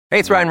Hey,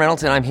 it's Ryan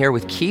Reynolds, and I'm here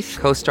with Keith,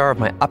 co-star of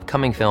my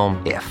upcoming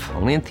film, If,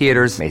 only in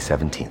theaters May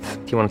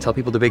 17th. Do you want to tell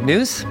people the big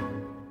news?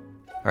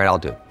 All right, I'll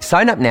do it.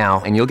 Sign up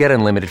now and you'll get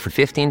unlimited for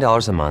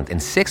 $15 a month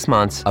and 6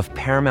 months of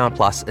Paramount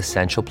Plus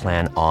Essential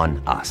Plan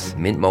on us.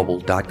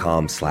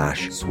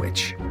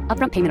 MintMobile.com/switch.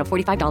 Upfront payment of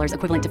 $45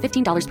 equivalent to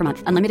 $15 per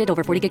month. Unlimited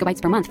over 40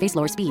 gigabytes per month. Face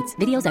lower speeds.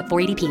 Videos at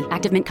 480p.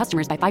 Active Mint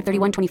customers by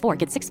 531.24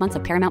 get 6 months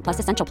of Paramount Plus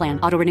Essential Plan.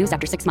 Auto renews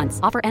after 6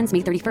 months. Offer ends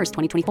May 31st,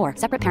 2024.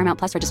 Separate Paramount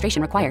Plus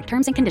registration required.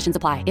 Terms and conditions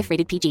apply if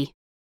rated PG.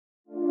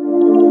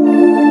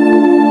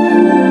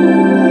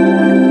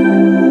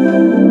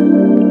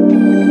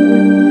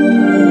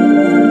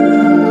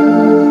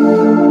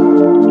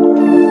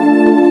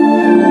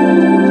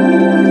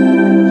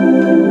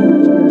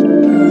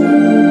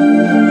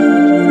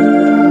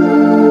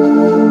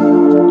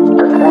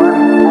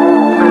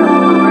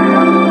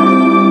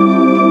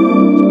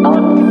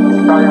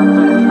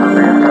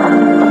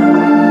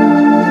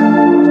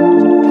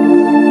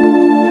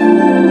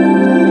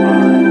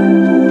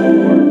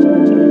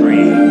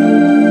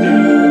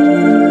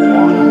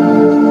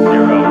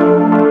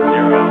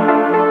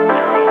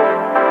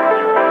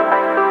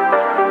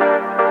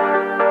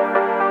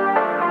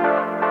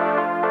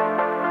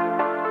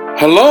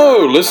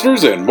 Hello,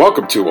 listeners, and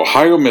welcome to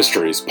Ohio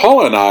Mysteries.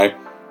 Paula and I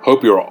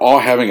hope you are all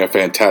having a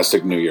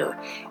fantastic new year.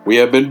 We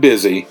have been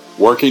busy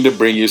working to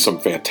bring you some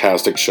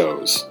fantastic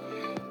shows.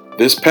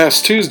 This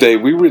past Tuesday,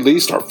 we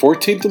released our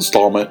 14th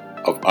installment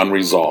of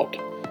Unresolved.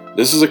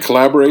 This is a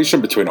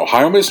collaboration between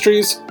Ohio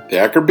Mysteries, the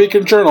Akron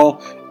Beacon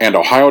Journal, and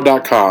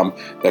Ohio.com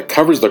that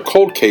covers the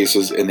cold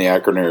cases in the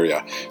Akron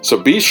area. So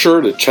be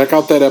sure to check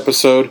out that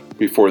episode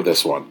before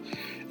this one.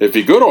 If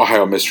you go to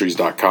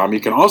OhioMysteries.com, you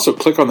can also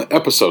click on the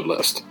episode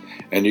list,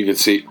 and you can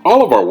see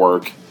all of our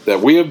work that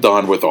we have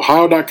done with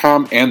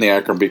Ohio.com and the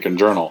Akron Beacon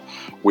Journal.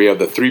 We have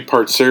the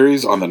 3-part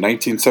series on the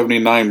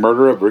 1979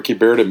 murder of Ricky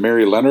Baird and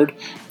Mary Leonard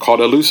called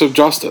Elusive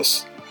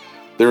Justice.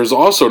 There is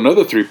also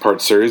another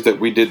 3-part series that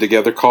we did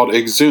together called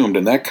Exhumed,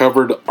 and that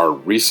covered our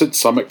recent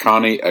Summit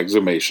County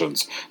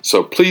exhumations.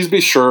 So please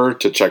be sure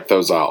to check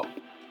those out.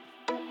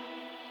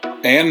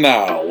 And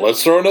now,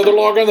 let's throw another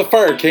log on the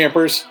fire,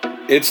 campers.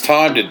 It's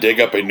time to dig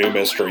up a new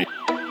mystery.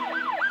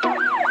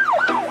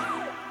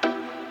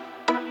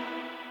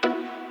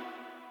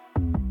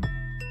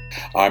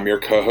 I'm your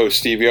co-host,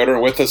 Steve Yoder,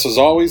 and with us, as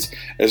always,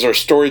 is our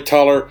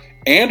storyteller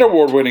and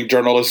award-winning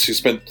journalist who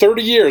spent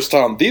 30 years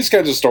telling these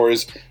kinds of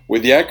stories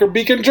with the Akron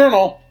Beacon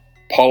Journal,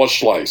 Paula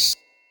Schleiss.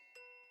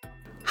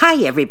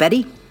 Hi,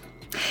 everybody.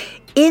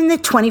 In the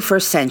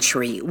 21st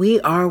century, we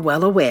are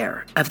well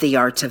aware of the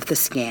art of the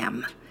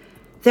scam.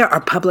 There are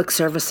public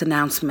service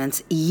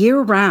announcements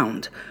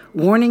year-round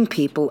warning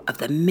people of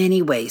the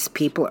many ways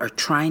people are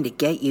trying to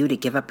get you to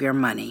give up your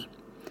money.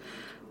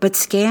 But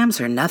scams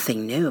are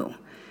nothing new.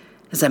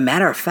 As a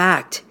matter of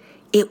fact,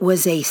 it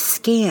was a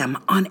scam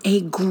on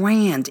a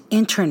grand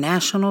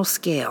international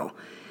scale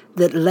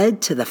that led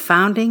to the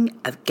founding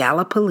of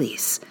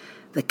Gallipolis,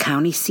 the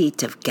county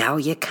seat of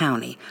Gallia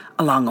County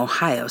along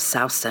Ohio's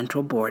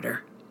south-central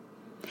border.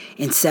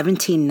 In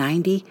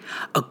 1790,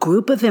 a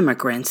group of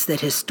immigrants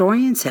that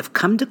historians have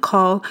come to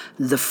call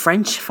the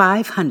French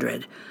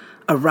 500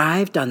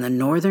 arrived on the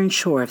northern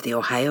shore of the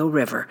Ohio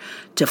River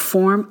to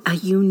form a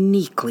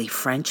uniquely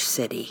French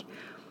city.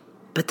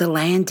 But the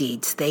land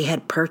deeds they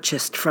had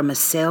purchased from a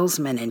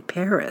salesman in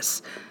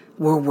Paris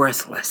were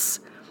worthless.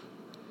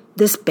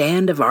 This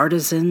band of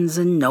artisans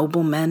and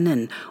noblemen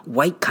and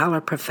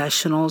white-collar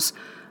professionals,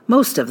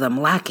 most of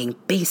them lacking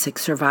basic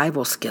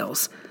survival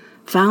skills,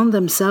 found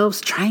themselves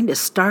trying to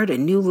start a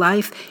new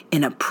life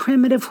in a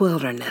primitive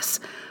wilderness,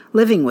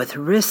 living with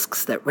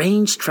risks that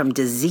ranged from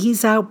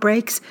disease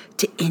outbreaks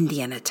to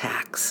Indian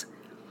attacks.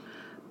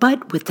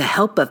 But with the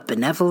help of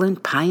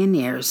benevolent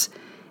pioneers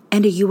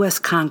and a U.S.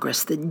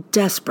 Congress that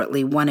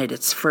desperately wanted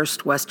its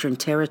first Western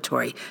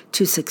territory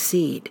to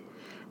succeed,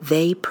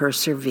 they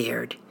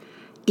persevered,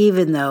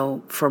 even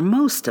though, for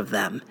most of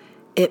them,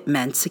 it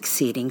meant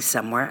succeeding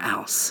somewhere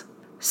else.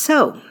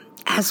 So,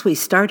 as we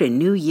start a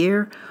new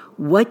year,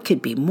 what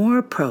could be more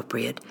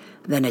appropriate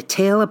than a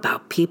tale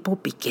about people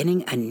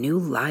beginning a new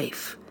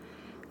life?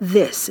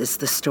 This is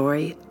the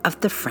story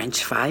of the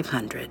French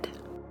 500.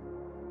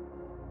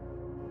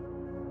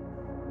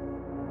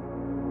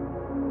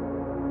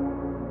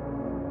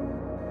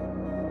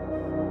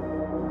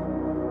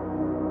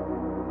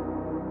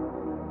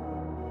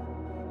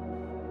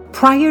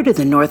 Prior to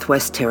the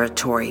Northwest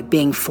Territory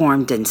being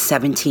formed in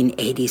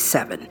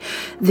 1787,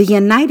 the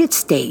United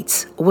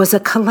States was a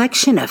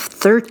collection of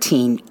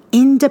 13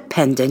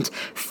 independent,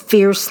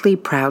 fiercely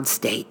proud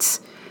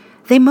states.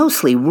 They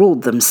mostly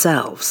ruled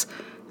themselves.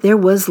 There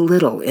was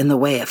little in the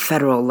way of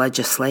federal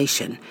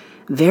legislation,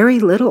 very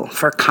little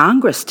for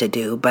Congress to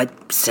do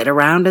but sit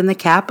around in the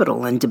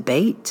Capitol and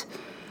debate.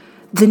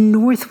 The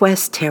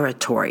Northwest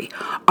Territory,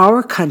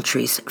 our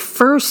country's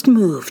first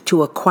move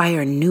to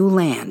acquire new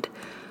land,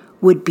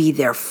 would be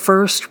their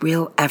first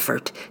real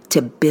effort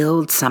to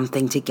build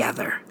something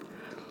together.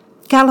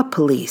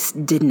 Gallipolis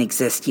didn't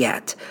exist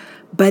yet,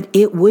 but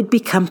it would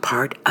become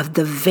part of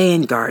the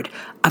vanguard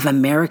of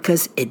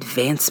America's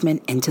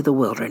advancement into the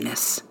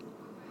wilderness.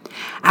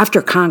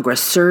 After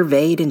Congress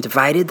surveyed and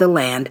divided the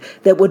land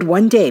that would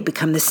one day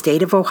become the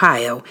state of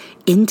Ohio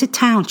into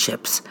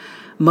townships,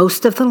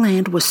 most of the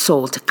land was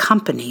sold to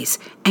companies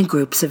and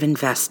groups of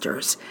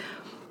investors.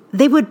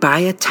 They would buy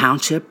a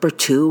township or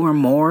two or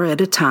more at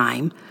a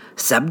time,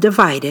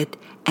 subdivide it,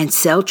 and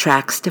sell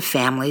tracts to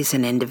families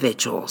and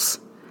individuals.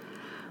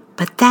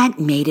 But that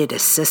made it a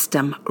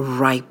system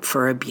ripe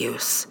for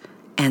abuse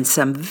and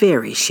some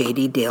very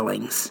shady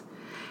dealings.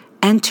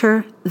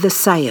 Enter the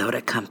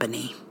Scioto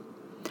Company.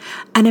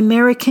 An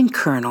American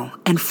colonel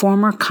and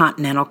former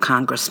Continental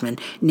Congressman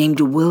named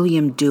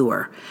William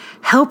Dewar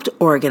helped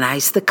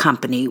organize the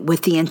company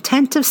with the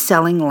intent of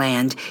selling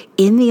land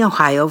in the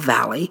Ohio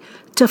Valley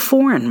to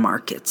foreign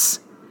markets.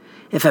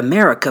 If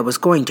America was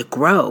going to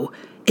grow,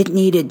 it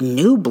needed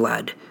new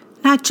blood,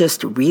 not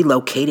just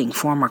relocating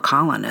former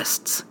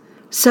colonists.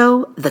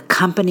 So the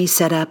company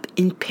set up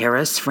in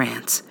Paris,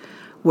 France,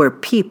 where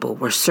people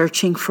were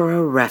searching for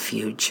a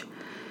refuge.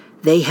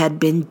 They had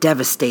been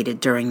devastated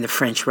during the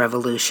French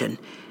Revolution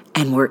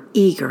and were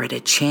eager at a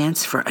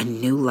chance for a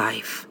new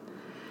life.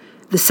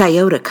 The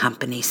Scioto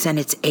Company sent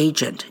its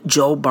agent,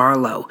 Joel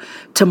Barlow,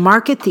 to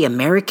market the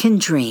American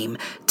dream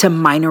to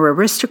minor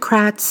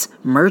aristocrats,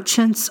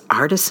 merchants,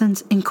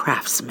 artisans, and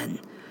craftsmen.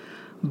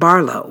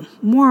 Barlow,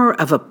 more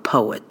of a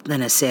poet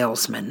than a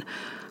salesman,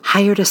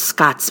 hired a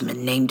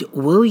Scotsman named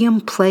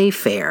William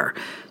Playfair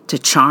to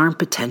charm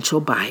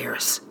potential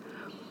buyers.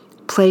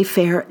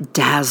 Playfair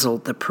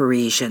dazzled the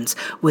Parisians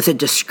with a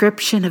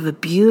description of a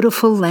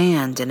beautiful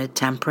land in a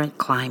temperate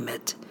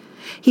climate.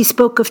 He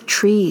spoke of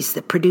trees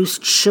that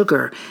produced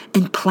sugar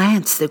and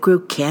plants that grew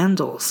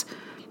candles,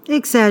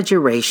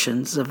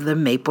 exaggerations of the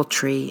maple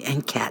tree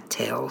and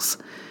cattails.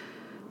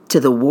 To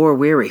the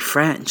war-weary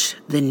French,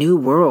 the New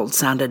World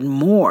sounded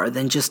more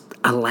than just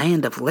a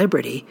land of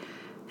liberty.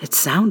 It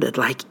sounded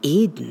like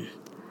Eden.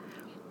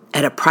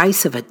 At a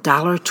price of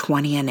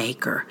 $1.20 an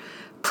acre,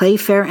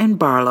 Playfair and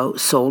Barlow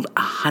sold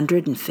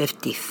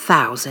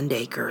 150,000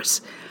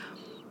 acres.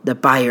 The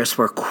buyers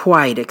were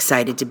quite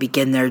excited to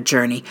begin their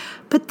journey,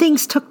 but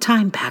things took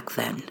time back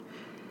then.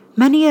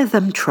 Many of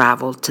them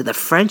traveled to the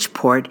French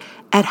port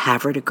at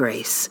Havre de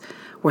Grace,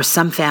 where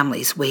some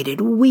families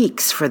waited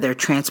weeks for their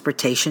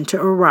transportation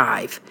to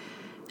arrive.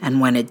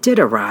 And when it did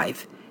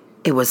arrive,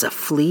 it was a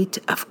fleet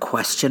of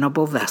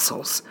questionable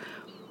vessels.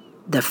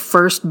 The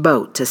first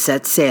boat to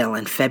set sail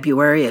in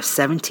February of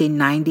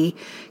 1790,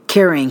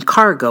 carrying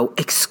cargo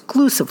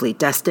exclusively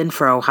destined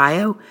for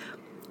Ohio,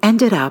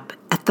 ended up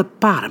at the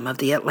bottom of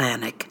the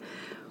Atlantic.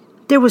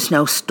 There was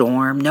no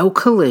storm, no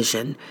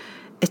collision.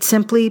 It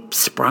simply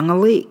sprung a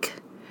leak.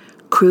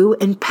 Crew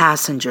and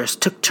passengers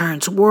took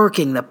turns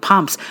working the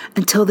pumps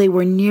until they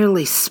were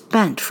nearly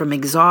spent from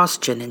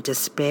exhaustion and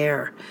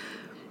despair.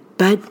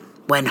 But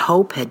when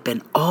hope had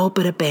been all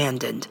but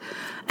abandoned,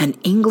 an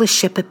English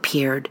ship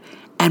appeared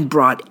and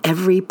brought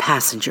every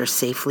passenger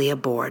safely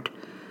aboard.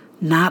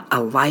 Not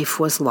a life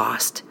was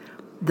lost,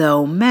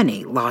 though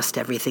many lost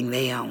everything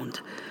they owned.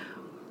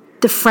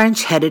 The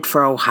French headed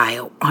for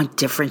Ohio on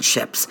different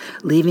ships,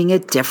 leaving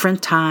at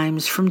different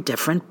times from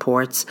different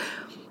ports.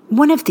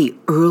 One of the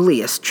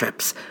earliest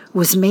trips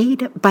was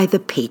made by the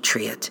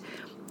Patriot.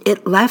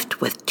 It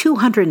left with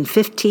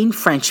 215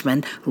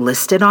 Frenchmen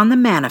listed on the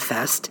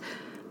manifest,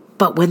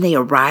 but when they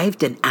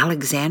arrived in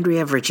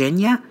Alexandria,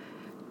 Virginia,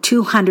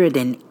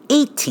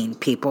 218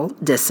 people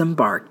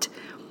disembarked.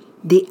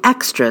 The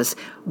extras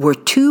were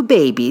 2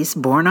 babies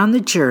born on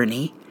the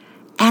journey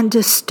and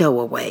a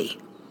stowaway.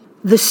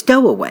 The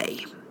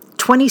stowaway,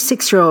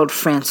 26-year-old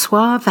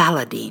Francois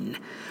Valadine,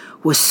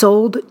 was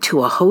sold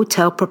to a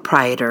hotel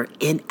proprietor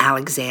in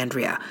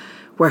Alexandria,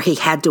 where he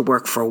had to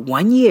work for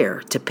 1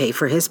 year to pay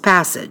for his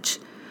passage.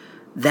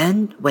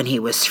 Then, when he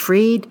was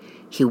freed,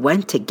 he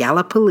went to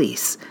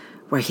Gallipolis,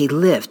 where he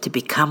lived to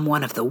become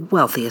one of the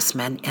wealthiest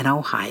men in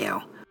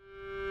Ohio.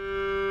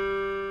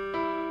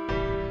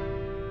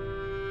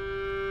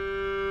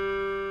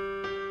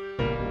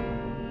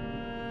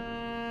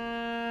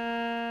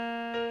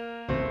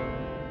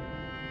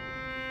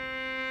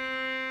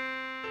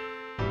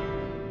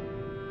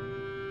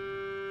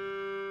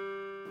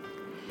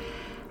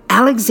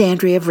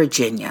 Alexandria,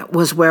 Virginia,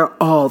 was where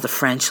all the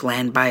French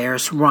land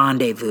buyers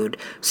rendezvoused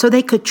so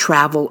they could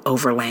travel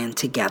overland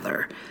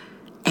together.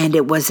 And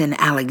it was in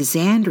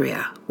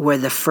Alexandria where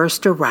the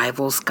first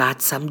arrivals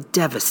got some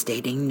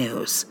devastating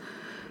news.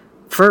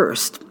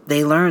 First,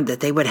 they learned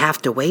that they would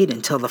have to wait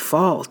until the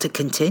fall to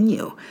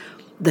continue.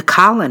 The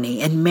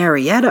colony in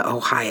Marietta,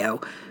 Ohio,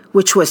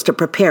 which was to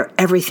prepare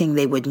everything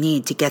they would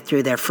need to get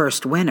through their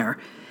first winter,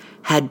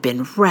 had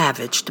been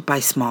ravaged by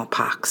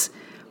smallpox.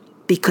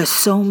 Because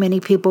so many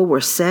people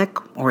were sick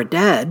or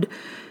dead,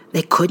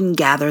 they couldn't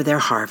gather their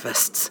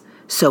harvests,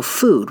 so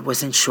food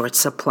was in short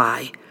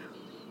supply.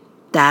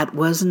 That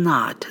was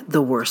not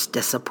the worst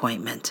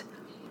disappointment.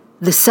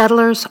 The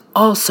settlers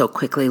also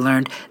quickly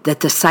learned that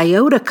the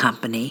Scioto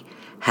Company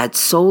had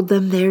sold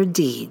them their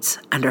deeds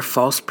under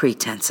false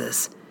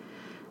pretenses.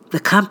 The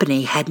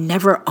company had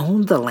never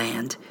owned the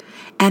land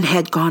and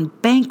had gone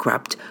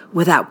bankrupt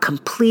without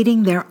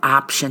completing their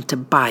option to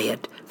buy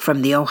it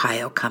from the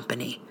Ohio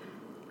Company.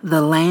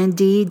 The land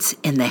deeds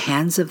in the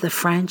hands of the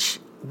French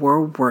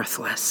were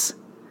worthless.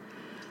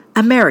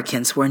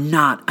 Americans were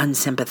not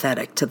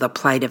unsympathetic to the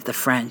plight of the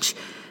French.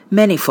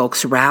 Many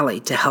folks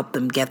rallied to help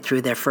them get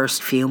through their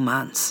first few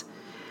months.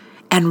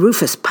 And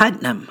Rufus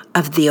Putnam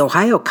of the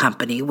Ohio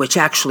Company, which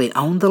actually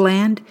owned the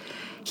land,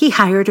 he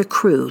hired a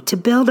crew to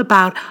build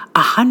about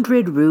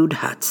 100 rude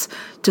huts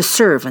to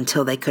serve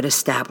until they could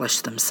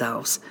establish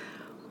themselves.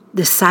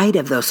 The site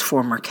of those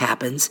former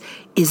cabins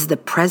is the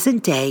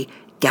present-day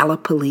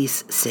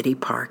Gallipolis City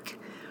Park.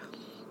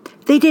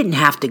 They didn't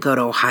have to go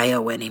to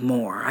Ohio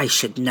anymore, I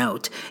should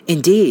note.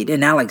 Indeed,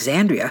 in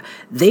Alexandria,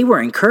 they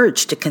were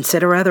encouraged to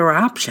consider other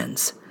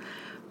options.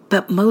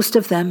 But most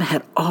of them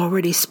had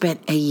already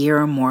spent a year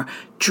or more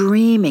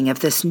dreaming of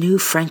this new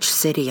French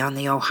city on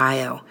the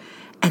Ohio,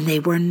 and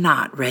they were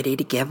not ready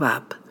to give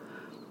up.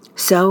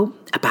 So,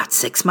 about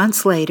 6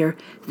 months later,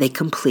 they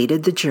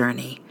completed the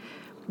journey.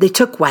 They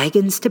took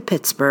wagons to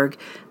Pittsburgh,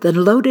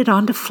 then loaded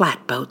onto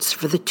flatboats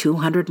for the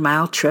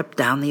 200-mile trip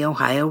down the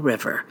Ohio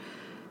River.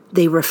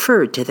 They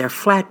referred to their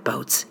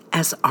flatboats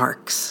as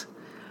arks.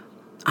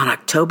 On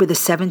October the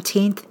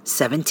 17th,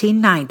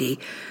 1790,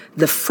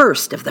 the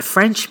first of the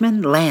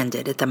Frenchmen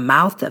landed at the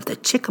mouth of the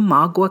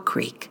Chickamauga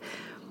Creek.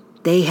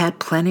 They had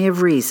plenty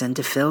of reason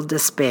to feel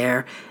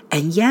despair,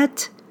 and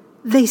yet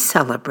they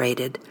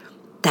celebrated.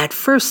 That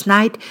first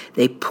night,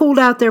 they pulled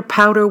out their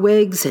powder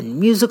wigs and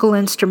musical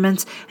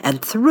instruments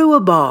and threw a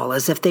ball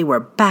as if they were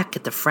back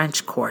at the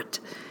French court.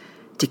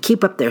 To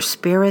keep up their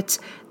spirits,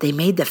 they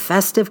made the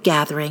festive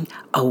gathering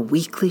a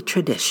weekly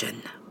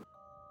tradition.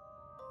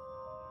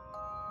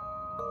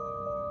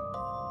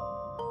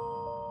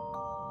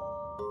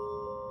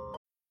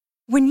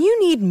 When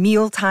you need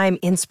mealtime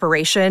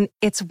inspiration,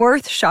 it's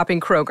worth shopping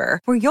Kroger,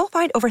 where you'll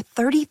find over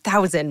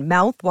 30,000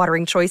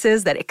 mouth-watering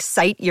choices that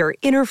excite your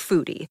inner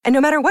foodie. And no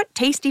matter what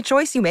tasty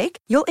choice you make,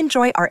 you'll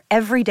enjoy our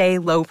everyday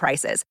low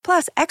prices,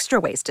 plus extra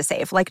ways to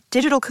save, like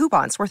digital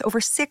coupons worth over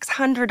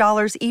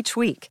 $600 each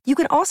week. You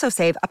can also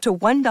save up to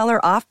 $1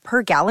 off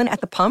per gallon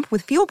at the pump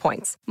with fuel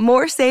points.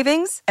 More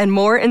savings and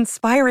more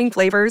inspiring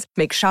flavors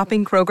make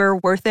shopping Kroger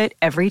worth it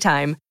every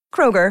time.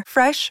 Kroger,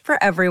 fresh for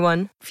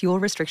everyone. Fuel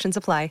restrictions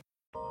apply.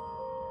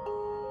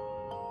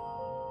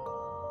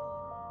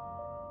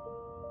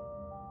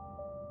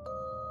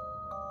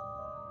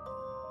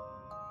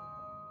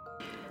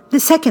 The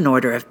second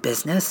order of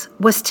business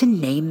was to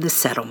name the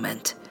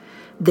settlement.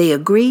 They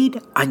agreed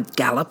on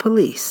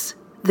Gallipolis,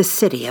 the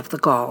city of the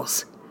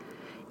Gauls.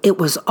 It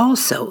was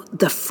also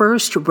the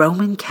first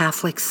Roman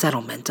Catholic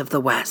settlement of the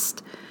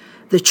West.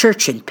 The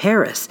church in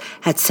Paris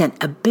had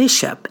sent a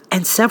bishop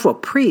and several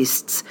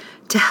priests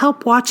to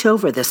help watch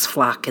over this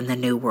flock in the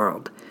New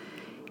World.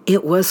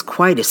 It was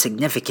quite a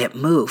significant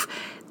move.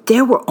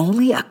 There were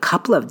only a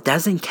couple of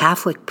dozen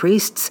Catholic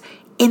priests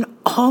in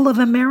all of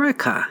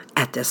America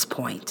at this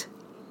point.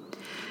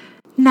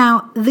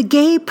 Now, the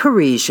gay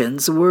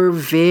Parisians were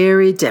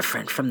very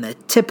different from the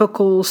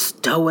typical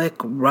stoic,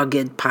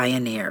 rugged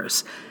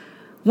pioneers.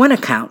 One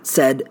account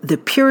said the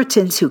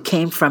Puritans who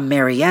came from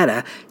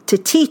Marietta to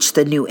teach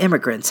the new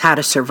immigrants how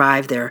to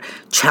survive their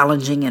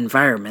challenging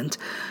environment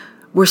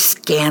were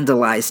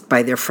scandalized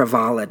by their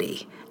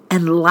frivolity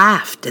and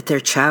laughed at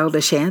their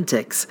childish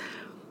antics.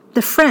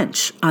 The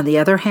French, on the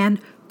other hand,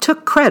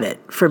 took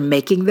credit for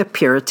making the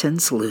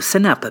Puritans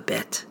loosen up a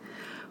bit.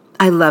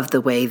 I love the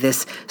way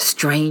this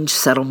strange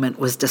settlement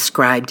was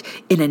described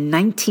in a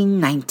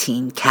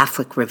 1919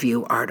 Catholic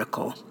Review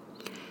article.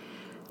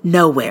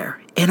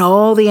 Nowhere in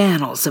all the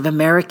annals of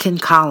American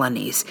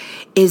colonies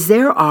is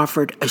there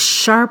offered a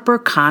sharper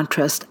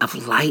contrast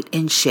of light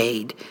and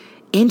shade,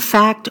 in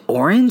fact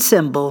or in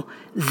symbol,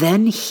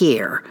 than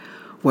here,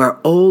 where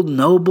old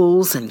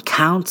nobles and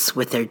counts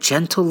with their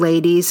gentle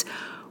ladies,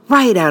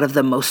 right out of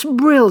the most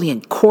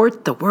brilliant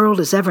court the world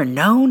has ever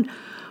known,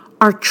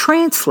 are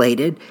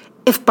translated,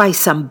 if by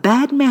some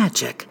bad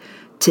magic,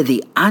 to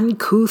the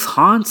uncouth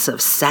haunts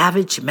of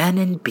savage men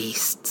and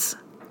beasts.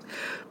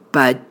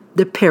 But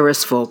the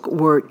Paris folk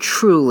were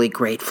truly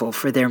grateful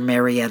for their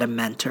Marietta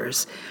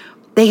mentors.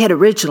 They had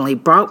originally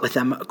brought with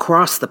them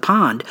across the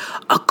pond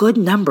a good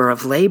number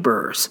of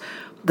laborers,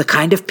 the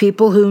kind of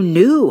people who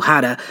knew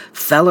how to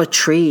fell a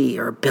tree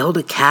or build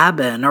a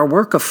cabin or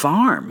work a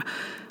farm.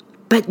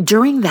 But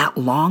during that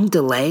long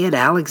delay at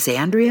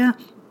Alexandria,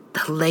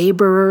 the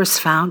laborers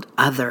found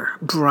other,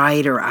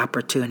 brighter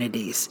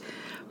opportunities.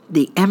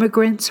 The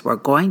immigrants were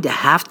going to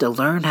have to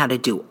learn how to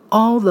do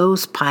all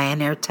those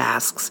pioneer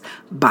tasks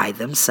by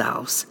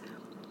themselves.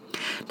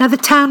 Now, the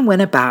town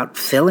went about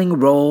filling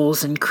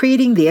roles and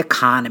creating the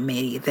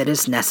economy that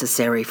is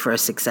necessary for a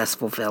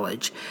successful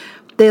village.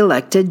 They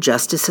elected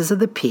justices of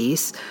the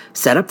peace,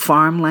 set up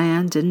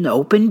farmland, and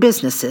opened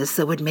businesses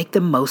that would make the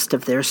most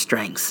of their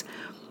strengths.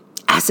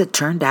 As it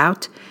turned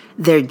out,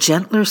 their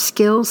gentler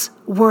skills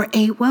were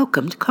a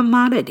welcomed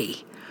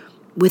commodity.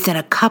 within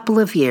a couple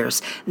of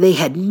years, they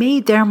had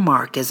made their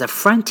mark as a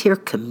frontier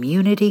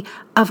community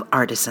of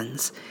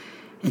artisans.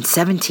 In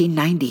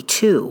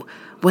 1792,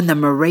 when the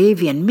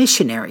Moravian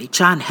missionary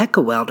John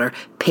Heckewelder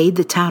paid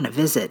the town a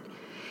visit,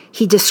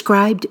 he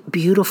described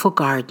beautiful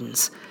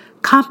gardens,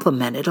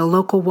 complimented a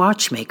local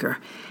watchmaker,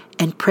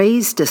 and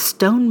praised a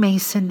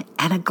stonemason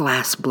and a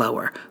glass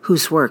blower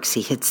whose works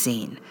he had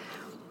seen.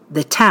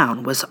 The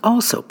town was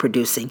also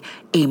producing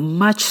a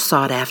much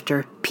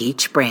sought-after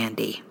peach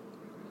brandy.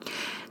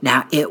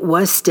 Now, it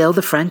was still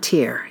the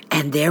frontier,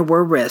 and there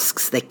were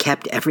risks that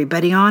kept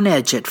everybody on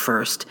edge at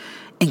first,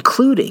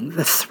 including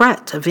the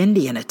threat of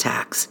Indian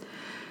attacks.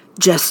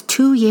 Just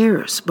 2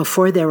 years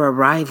before their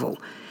arrival,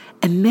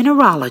 a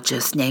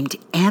mineralogist named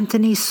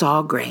Anthony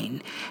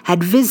Sawgrain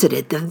had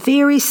visited the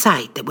very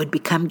site that would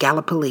become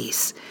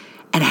Gallipolis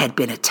and had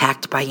been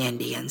attacked by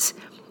Indians.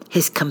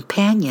 His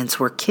companions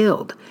were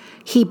killed.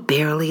 He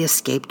barely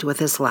escaped with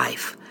his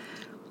life.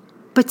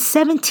 But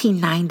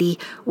 1790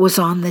 was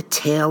on the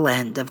tail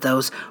end of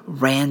those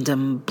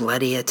random,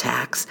 bloody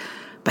attacks.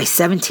 By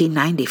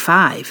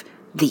 1795,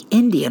 the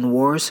Indian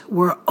Wars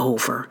were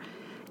over,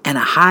 and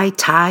a high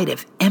tide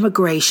of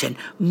immigration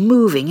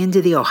moving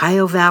into the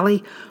Ohio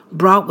Valley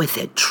brought with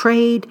it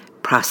trade,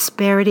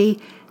 prosperity,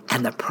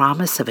 and the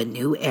promise of a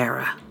new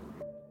era.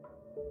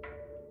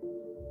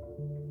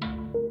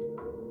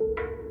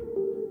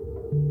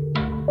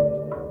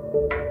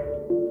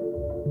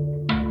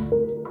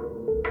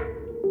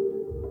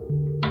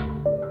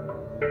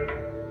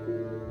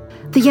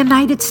 The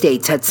United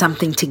States had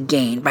something to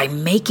gain by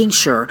making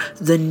sure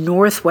the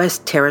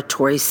Northwest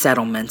Territory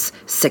settlements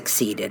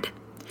succeeded.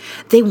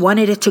 They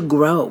wanted it to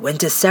grow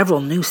into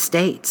several new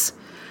states.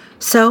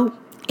 So,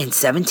 in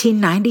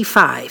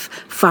 1795,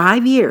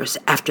 5 years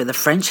after the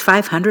French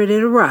 500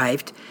 had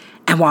arrived,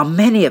 and while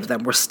many of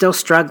them were still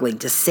struggling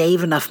to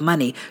save enough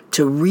money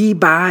to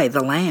rebuy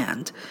the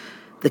land,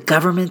 the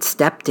government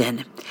stepped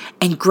in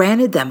and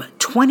granted them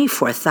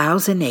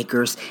 24,000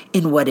 acres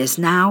in what is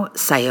now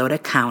Scioto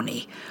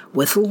County,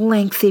 with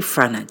lengthy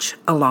frontage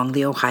along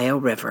the Ohio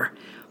River.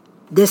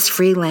 This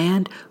free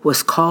land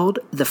was called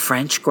the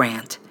French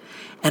Grant,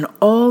 and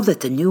all that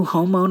the new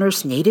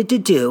homeowners needed to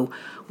do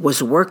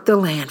was work the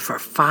land for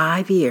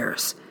 5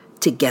 years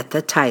to get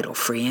the title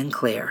free and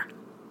clear.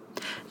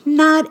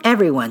 Not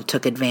everyone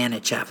took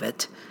advantage of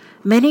it.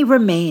 Many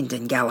remained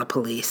in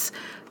Gallipolis,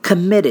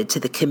 committed to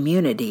the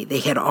community they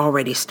had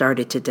already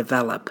started to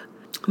develop.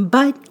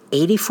 But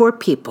 84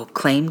 people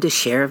claimed a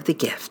share of the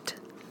gift.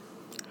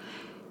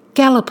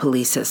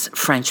 Gallipolis's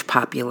French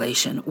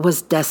population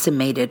was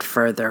decimated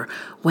further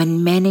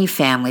when many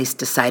families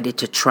decided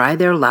to try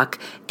their luck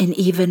in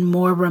even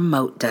more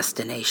remote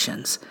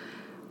destinations.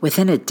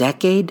 Within a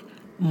decade,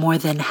 more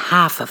than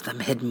half of them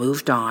had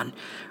moved on,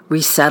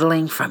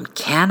 resettling from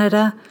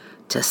Canada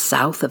to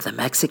south of the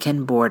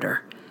Mexican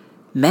border.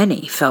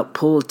 Many felt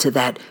pulled to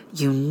that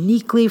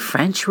uniquely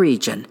French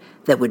region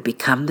that would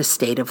become the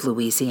state of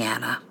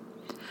Louisiana.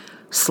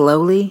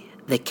 Slowly,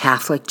 the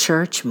Catholic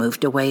Church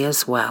moved away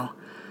as well.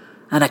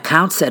 An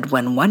account said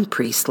when one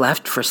priest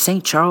left for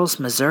St.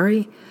 Charles,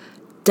 Missouri,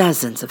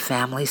 dozens of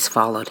families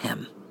followed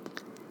him.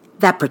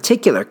 That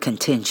particular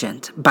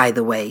contingent, by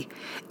the way,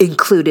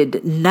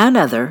 included none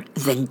other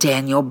than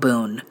Daniel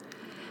Boone.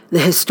 The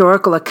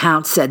historical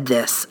account said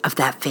this of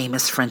that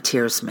famous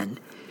frontiersman: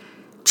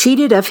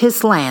 cheated of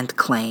his land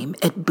claim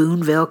at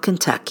Booneville,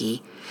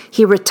 Kentucky,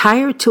 he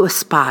retired to a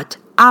spot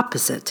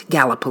opposite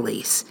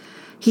Gallipolis.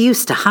 He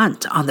used to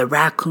hunt on the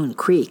Raccoon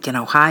Creek in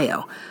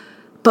Ohio,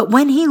 but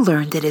when he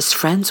learned that his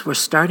friends were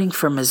starting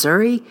for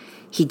Missouri,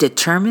 he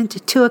determined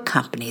to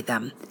accompany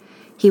them.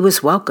 He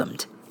was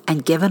welcomed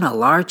and given a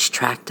large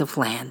tract of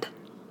land.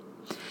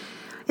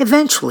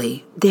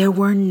 Eventually, there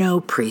were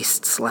no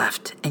priests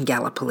left in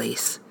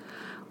Gallipolis.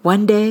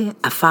 One day,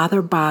 a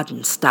Father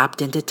Baden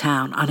stopped into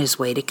town on his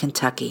way to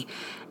Kentucky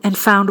and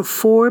found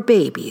 4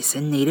 babies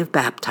in need of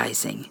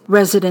baptizing.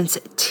 Residents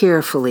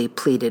tearfully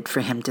pleaded for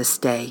him to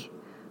stay,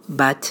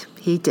 but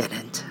he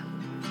didn't.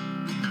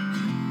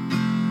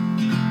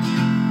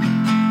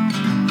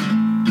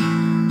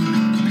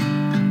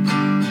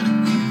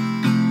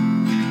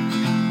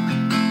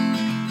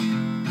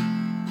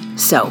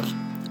 So,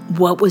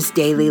 what was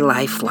daily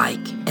life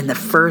like in the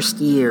first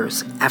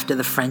years after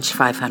the French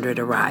 500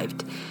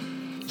 arrived?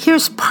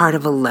 Here's part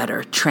of a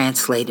letter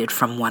translated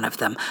from one of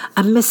them,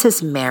 a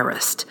Mrs.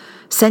 Marist,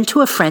 sent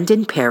to a friend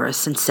in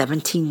Paris in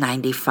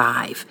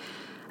 1795.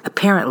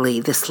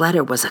 Apparently, this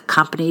letter was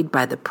accompanied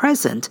by the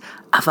present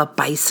of a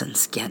bison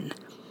skin.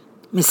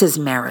 Mrs.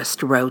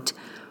 Marist wrote,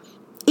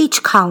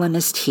 "Each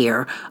colonist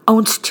here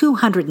owns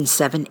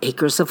 207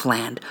 acres of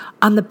land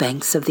on the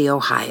banks of the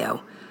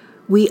Ohio.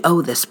 We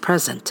owe this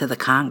present to the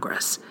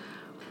Congress.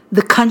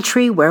 The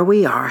country where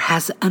we are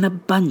has an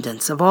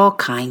abundance of all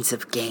kinds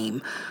of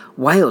game.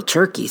 Wild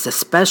turkeys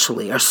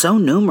especially are so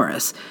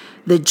numerous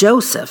that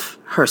Joseph,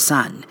 her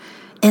son,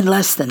 in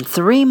less than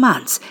 3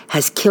 months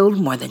has killed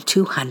more than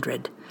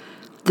 200.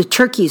 The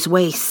turkeys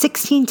weigh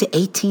 16 to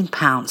 18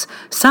 pounds,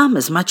 some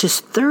as much as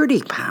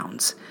 30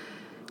 pounds.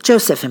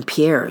 Joseph and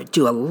Pierre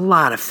do a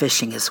lot of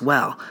fishing as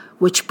well,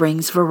 which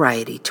brings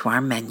variety to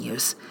our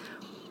menus.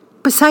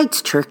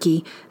 Besides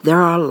turkey,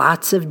 there are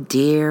lots of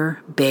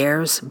deer,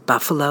 bears,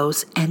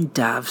 buffaloes, and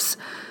doves.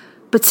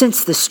 But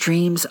since the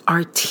streams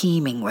are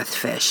teeming with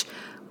fish,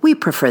 we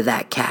prefer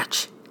that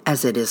catch,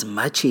 as it is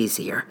much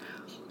easier.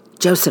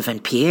 Joseph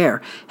and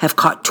Pierre have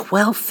caught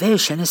 12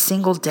 fish in a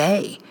single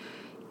day.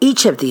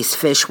 Each of these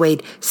fish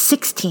weighed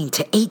 16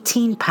 to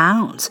 18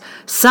 pounds.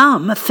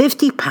 Some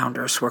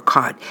 50-pounders were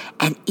caught,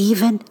 and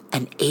even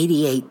an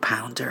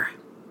 88-pounder.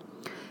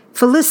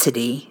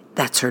 Felicity,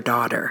 that's her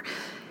daughter,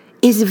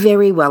 is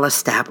very well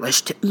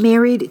established,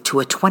 married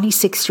to a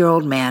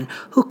 26-year-old man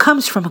who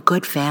comes from a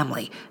good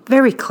family,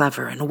 very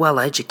clever and well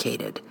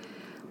educated.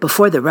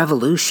 Before the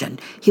Revolution,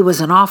 he was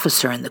an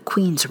officer in the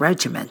Queen's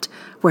Regiment,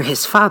 where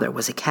his father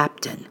was a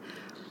captain.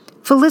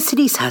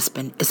 Felicity's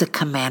husband is a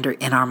commander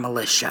in our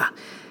militia.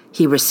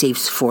 He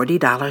receives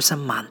 $40 a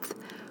month.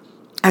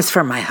 As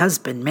for my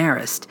husband,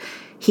 Marist,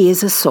 he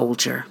is a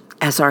soldier,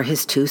 as are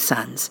his 2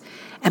 sons,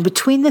 and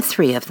between the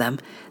 3 of them,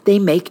 they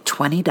make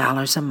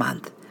 $20 a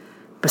month.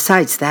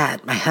 Besides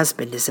that, my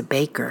husband is a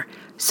baker,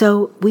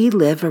 so we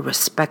live a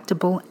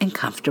respectable and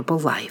comfortable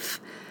life.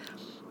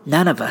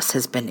 None of us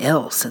has been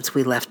ill since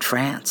we left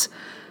France.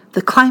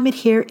 The climate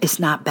here is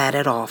not bad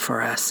at all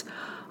for us,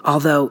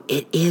 although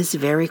it is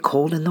very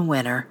cold in the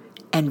winter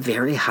and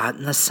very hot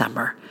in the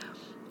summer.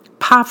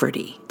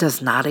 Poverty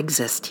does not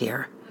exist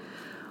here.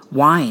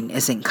 Wine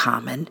isn't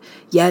common,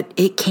 yet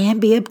it can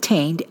be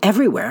obtained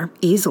everywhere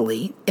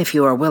easily if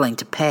you are willing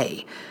to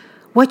pay.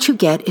 What you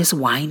get is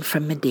wine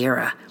from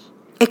Madeira.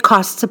 It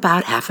costs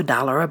about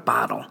 $50 a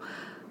bottle.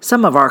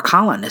 Some of our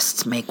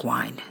colonists make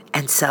wine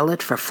and sell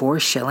it for 4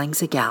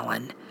 shillings a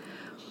gallon.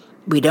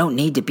 We don't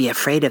need to be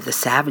afraid of the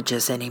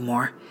savages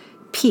anymore.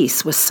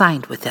 Peace was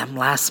signed with them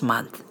last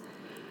month.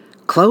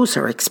 Clothes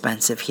are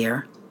expensive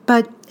here,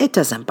 but it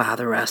doesn't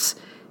bother us.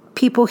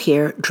 People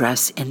here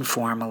dress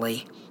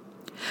informally.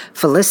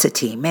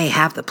 Felicity may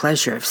have the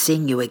pleasure of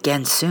seeing you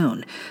again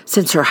soon,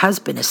 since her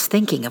husband is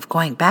thinking of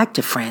going back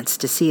to France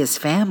to see his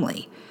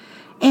family.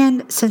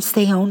 And since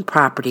they own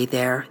property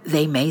there,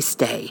 they may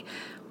stay.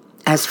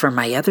 As for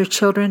my other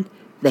children,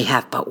 they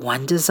have but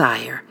one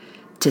desire,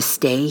 to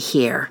stay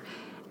here,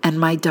 and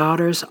my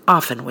daughters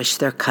often wish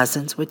their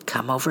cousins would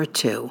come over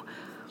too.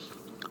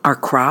 Our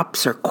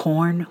crops are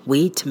corn,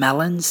 wheat,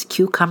 melons,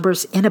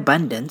 cucumbers in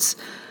abundance,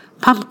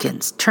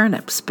 pumpkins,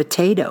 turnips,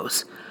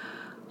 potatoes.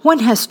 One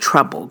has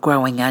trouble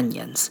growing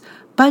onions,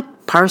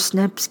 but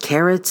parsnips,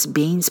 carrots,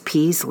 beans,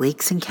 peas,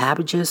 leeks, and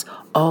cabbages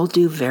all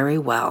do very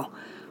well.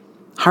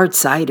 Hard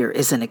cider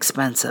isn't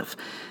expensive.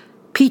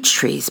 Peach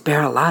trees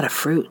bear a lot of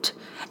fruit,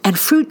 and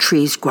fruit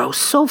trees grow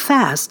so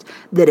fast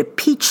that a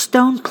peach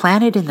stone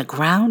planted in the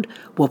ground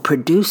will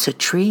produce a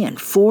tree in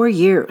 4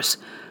 years,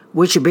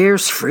 which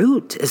bears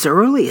fruit as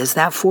early as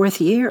that 4th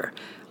year.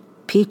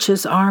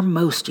 Peaches are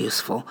most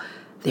useful.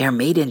 They are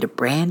made into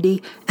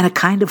brandy and a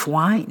kind of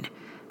wine.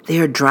 They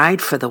are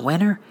dried for the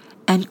winter,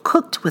 and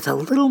cooked with a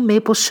little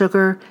maple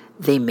sugar,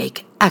 they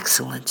make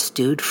excellent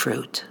stewed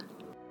fruit.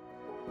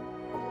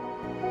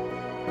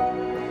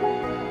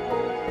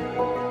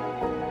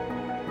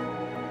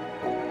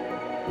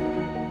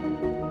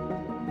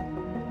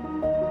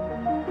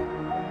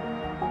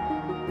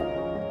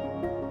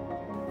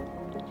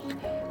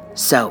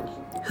 So,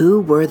 who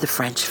were the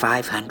French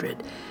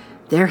 500?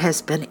 There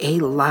has been a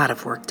lot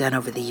of work done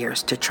over the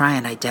years to try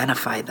and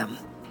identify them.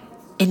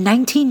 In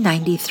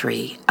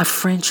 1993, a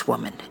French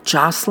woman,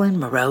 Jocelyn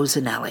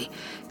Moreau-Zanelli,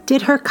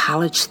 did her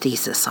college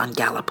thesis on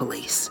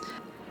Gallipolis.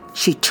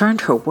 She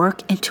turned her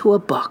work into a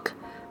book,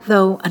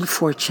 though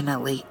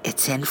unfortunately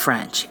it's in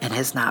French and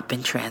has not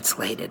been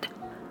translated.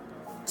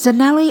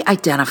 Zanelli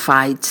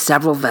identified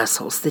several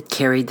vessels that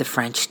carried the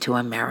French to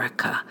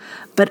America,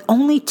 but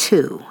only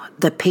 2,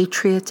 the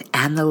Patriot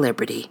and the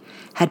Liberty,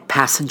 had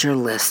passenger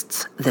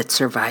lists that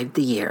survived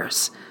the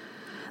years.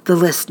 The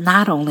list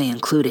not only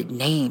included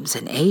names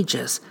and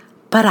ages,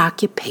 but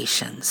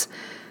occupations.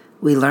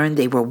 We learned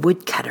they were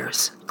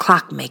woodcutters,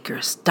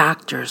 clockmakers,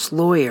 doctors,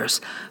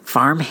 lawyers,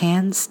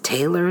 farmhands,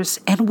 tailors,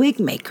 and wig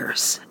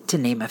makers, to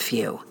name a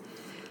few.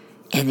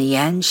 In the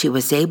end, she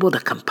was able to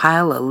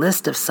compile a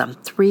list of some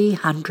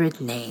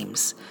 300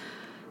 names.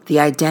 The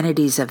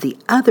identities of the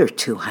other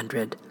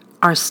 200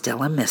 are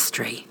still a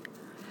mystery.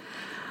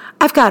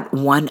 I've got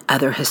one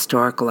other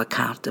historical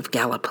account of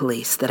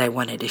Gallipolis that I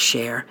wanted to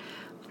share.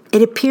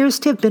 It appears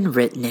to have been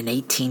written in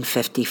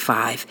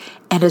 1855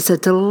 and is a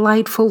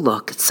delightful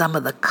look at some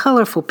of the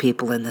colorful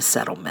people in the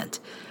settlement.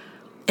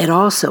 It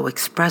also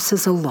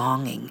expresses a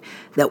longing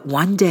that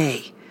one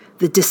day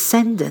the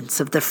descendants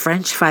of the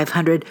French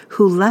 500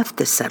 who left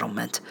the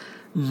settlement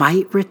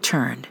might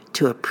return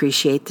to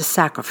appreciate the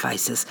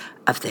sacrifices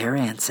of their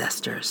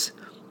ancestors.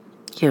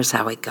 Here's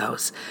how it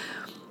goes.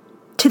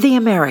 To the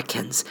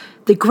Americans,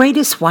 the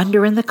greatest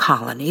wonder in the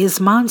colony is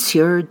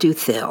Monsieur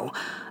Duthil,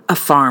 a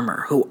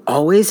farmer who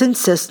always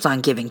insists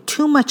on giving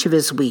too much of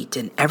his wheat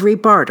in every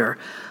barter,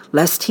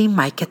 lest he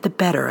might get the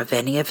better of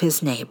any of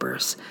his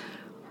neighbors.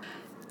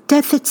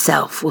 Death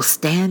itself will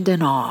stand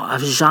in awe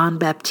of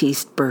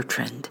Jean-Baptiste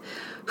Bertrand,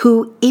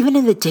 who, even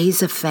in the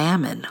days of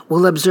famine,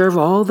 will observe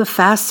all the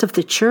fasts of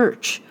the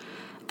Church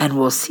and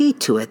will see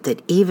to it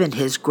that even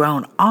his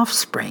grown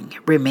offspring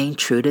remain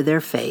true to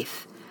their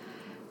faith.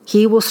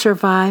 He will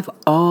survive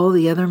all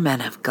the other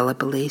men of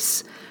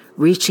Gallipolis,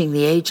 reaching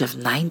the age of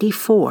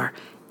 94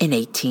 in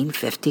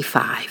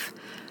 1855.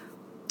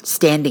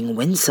 Standing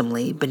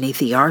winsomely beneath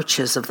the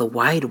arches of the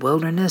wide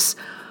wilderness,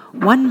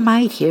 one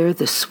might hear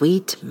the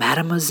sweet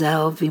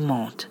Mademoiselle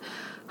Vimont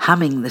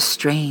humming the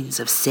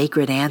strains of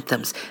sacred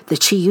anthems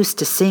that she used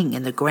to sing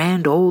in the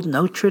grand old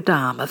Notre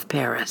Dame of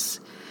Paris.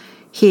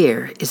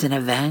 Here is an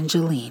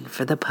Evangeline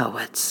for the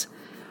poets.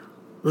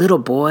 Little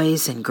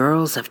boys and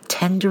girls of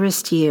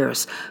tenderest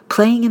years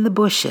playing in the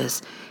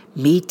bushes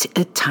meet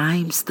at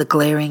times the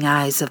glaring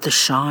eyes of the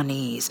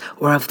Shawnees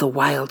or of the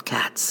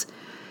wildcats.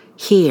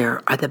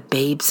 Here are the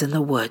babes in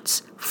the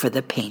woods for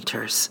the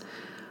painters.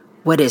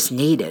 What is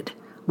needed,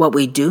 what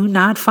we do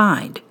not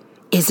find,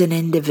 is an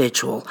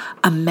individual,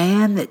 a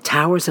man that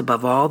towers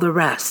above all the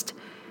rest.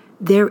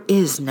 There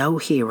is no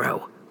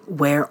hero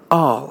where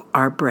all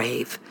are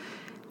brave.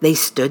 They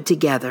stood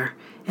together,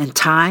 and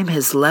time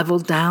has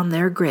leveled down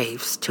their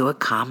graves to a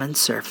common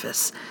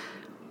surface.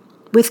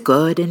 With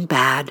good and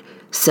bad,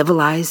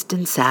 civilized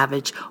and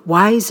savage,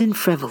 wise and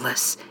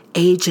frivolous,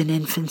 age and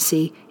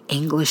infancy,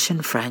 English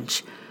and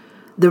French,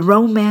 the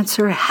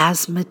romancer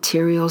has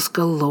materials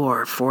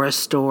galore for a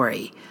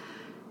story.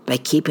 By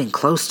keeping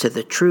close to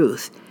the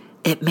truth,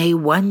 it may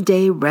one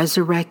day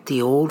resurrect the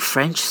old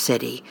French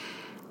city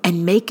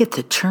and make it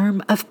the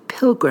term of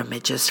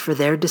pilgrimages for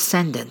their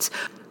descendants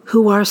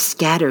who are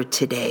scattered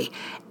today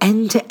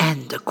end to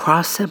end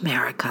across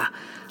America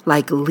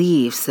like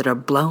leaves that are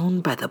blown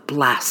by the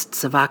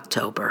blasts of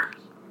October.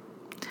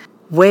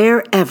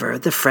 Wherever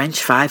the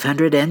French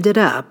 500 ended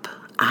up,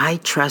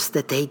 I trust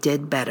that they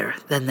did better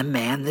than the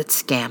man that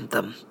scammed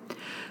them.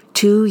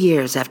 2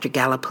 years after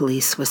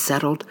Gallipolis was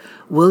settled,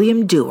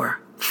 William Duer,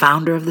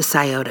 founder of the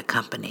Scioto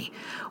Company,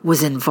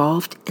 was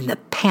involved in the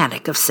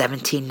Panic of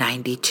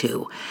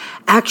 1792.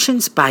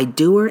 Actions by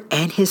Duer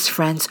and his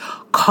friends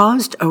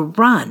caused a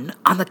run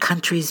on the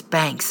country's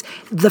banks,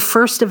 the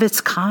first of its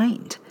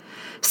kind.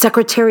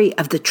 Secretary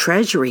of the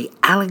Treasury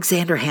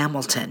Alexander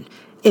Hamilton,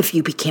 if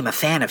you became a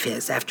fan of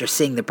his after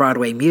seeing the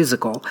Broadway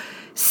musical,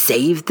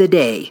 saved the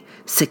day,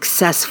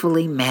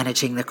 successfully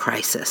managing the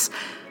crisis.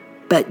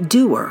 But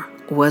Duer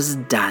was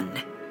done.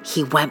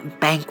 He went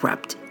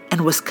bankrupt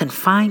and was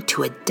confined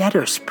to a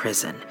debtor's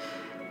prison.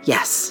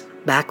 Yes,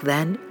 back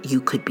then you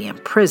could be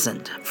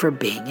imprisoned for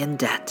being in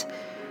debt.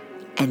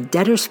 And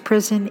debtor's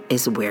prison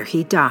is where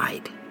he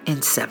died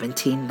in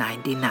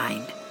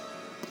 1799.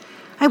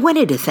 I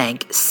wanted to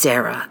thank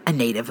Sarah, a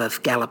native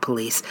of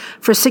Gallipolis,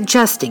 for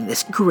suggesting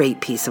this great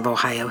piece of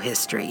Ohio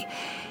history.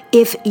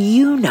 If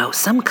you know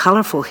some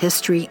colorful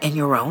history in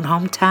your own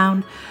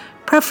hometown,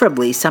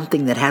 preferably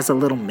something that has a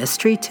little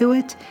mystery to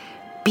it,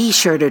 be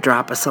sure to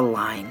drop us a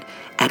line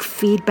at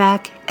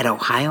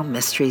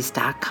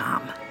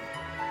feedback@ohiomysteries.com.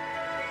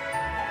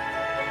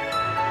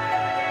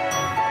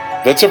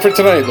 That's it for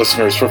tonight,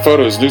 listeners. For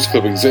photos, news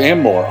clippings,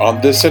 and more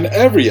on this and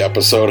every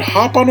episode,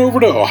 hop on over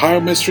to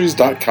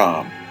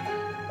ohiomysteries.com.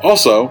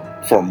 Also,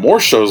 for more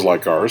shows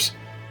like ours,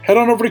 head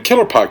on over to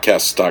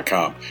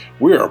killerpodcasts.com.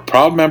 We are a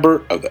proud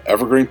member of the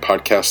Evergreen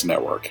Podcast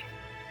Network.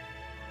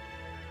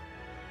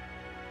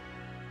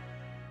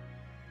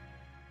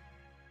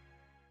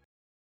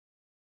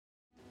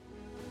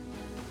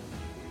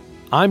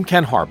 I'm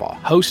Ken Harbaugh,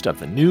 host of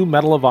the new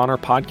Medal of Honor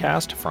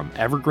podcast from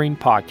Evergreen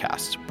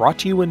Podcasts, brought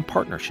to you in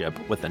partnership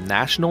with the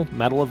National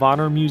Medal of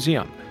Honor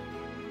Museum.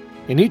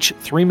 In each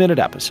 3-minute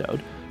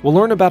episode, we'll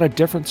learn about a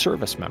different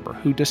service member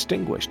who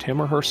distinguished him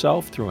or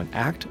herself through an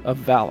act of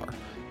valor.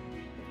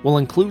 We'll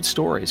include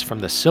stories from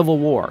the Civil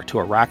War to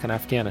Iraq and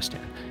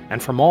Afghanistan,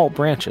 and from all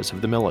branches of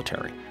the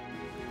military.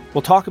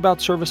 We'll talk about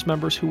service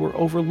members who were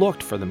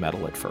overlooked for the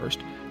medal at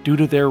first due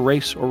to their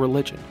race or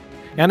religion,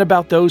 and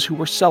about those who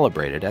were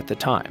celebrated at the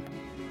time.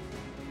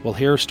 We'll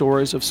hear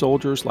stories of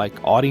soldiers like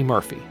Audie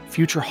Murphy,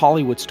 future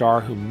Hollywood star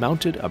who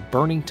mounted a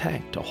burning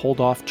tank to hold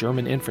off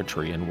German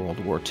infantry in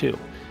World War II.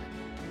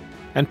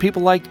 And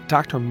people like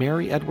Dr.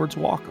 Mary Edwards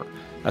Walker,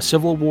 a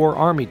Civil War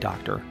Army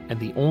doctor and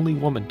the only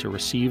woman to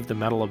receive the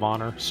Medal of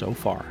Honor so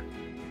far.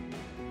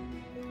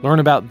 Learn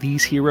about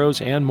these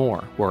heroes and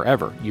more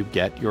wherever you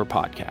get your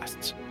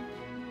podcasts.